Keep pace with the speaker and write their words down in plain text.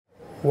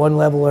one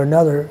level or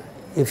another,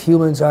 if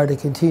humans are to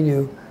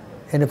continue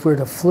and if we're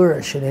to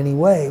flourish in any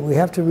way, we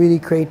have to really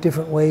create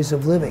different ways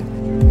of living.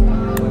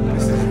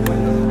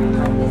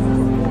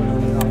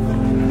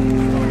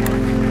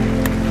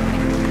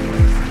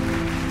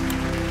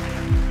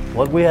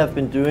 What we have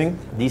been doing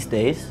these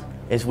days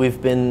is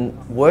we've been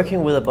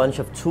working with a bunch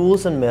of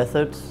tools and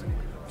methods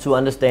to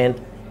understand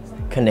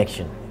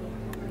connection,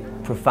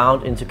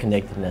 profound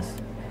interconnectedness.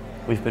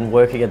 We've been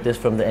working at this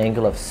from the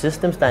angle of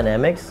systems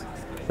dynamics,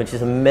 which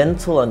is a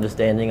mental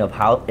understanding of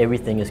how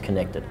everything is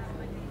connected.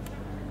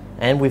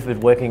 And we've been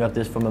working at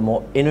this from a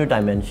more inner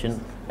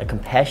dimension, a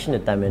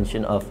compassionate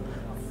dimension of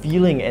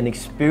feeling and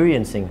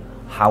experiencing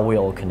how we're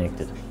all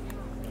connected.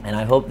 And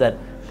I hope that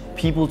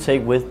people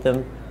take with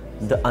them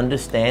the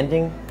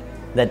understanding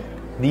that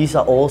these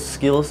are all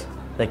skills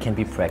that can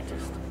be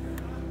practiced.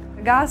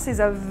 Gus is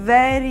a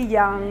very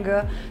young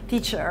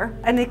teacher,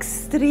 an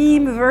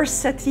extreme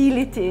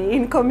versatility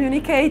in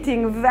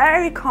communicating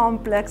very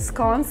complex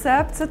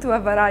concepts to a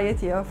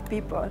variety of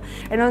people.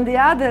 And on the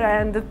other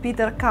end,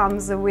 Peter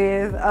comes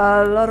with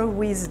a lot of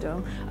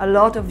wisdom, a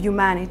lot of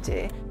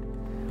humanity.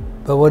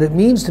 But what it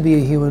means to be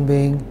a human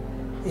being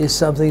is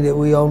something that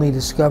we only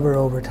discover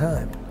over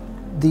time.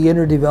 The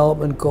inner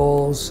development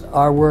goals,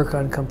 our work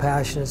on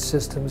compassionate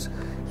systems,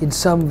 in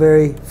some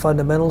very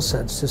fundamental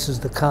sense, this is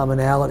the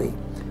commonality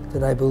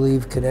that I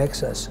believe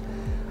connects us,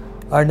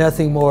 are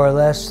nothing more or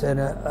less than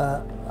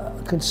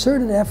a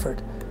concerted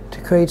effort to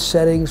create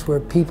settings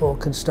where people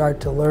can start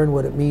to learn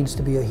what it means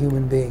to be a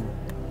human being.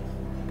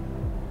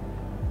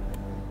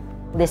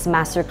 This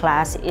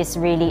masterclass is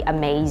really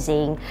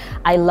amazing.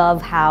 I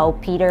love how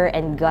Peter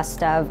and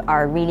Gustav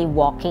are really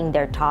walking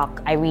their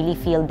talk. I really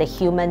feel the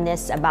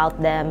humanness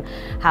about them,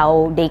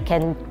 how they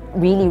can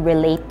really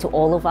relate to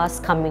all of us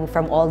coming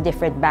from all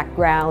different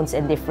backgrounds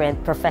and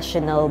different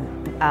professional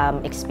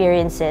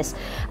experiences.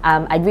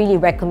 I'd really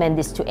recommend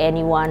this to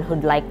anyone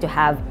who'd like to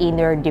have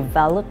inner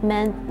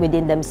development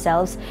within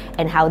themselves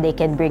and how they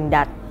can bring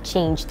that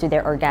change to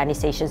their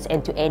organizations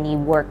and to any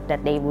work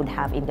that they would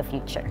have in the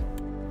future.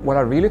 What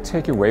I really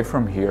take away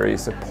from here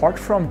is, apart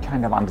from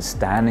kind of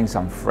understanding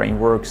some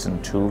frameworks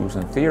and tools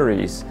and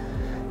theories,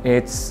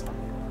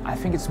 I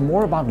think it's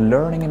more about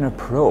learning an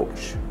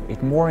approach.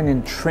 It's more an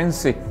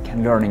intrinsic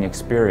learning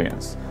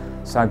experience.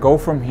 So I go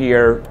from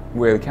here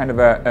with kind of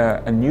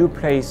a new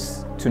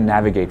place to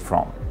navigate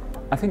from.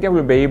 I think I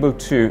will be able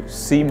to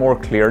see more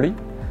clearly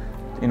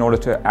in order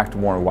to act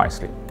more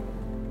wisely.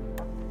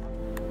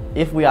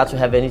 If we are to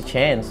have any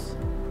chance,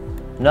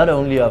 not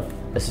only of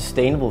a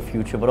sustainable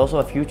future, but also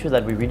a future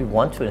that we really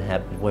want to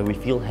inhabit, where we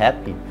feel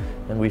happy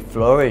and we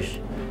flourish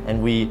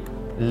and we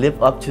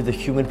live up to the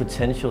human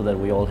potential that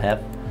we all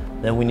have,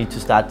 then we need to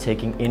start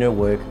taking inner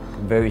work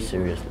very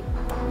seriously.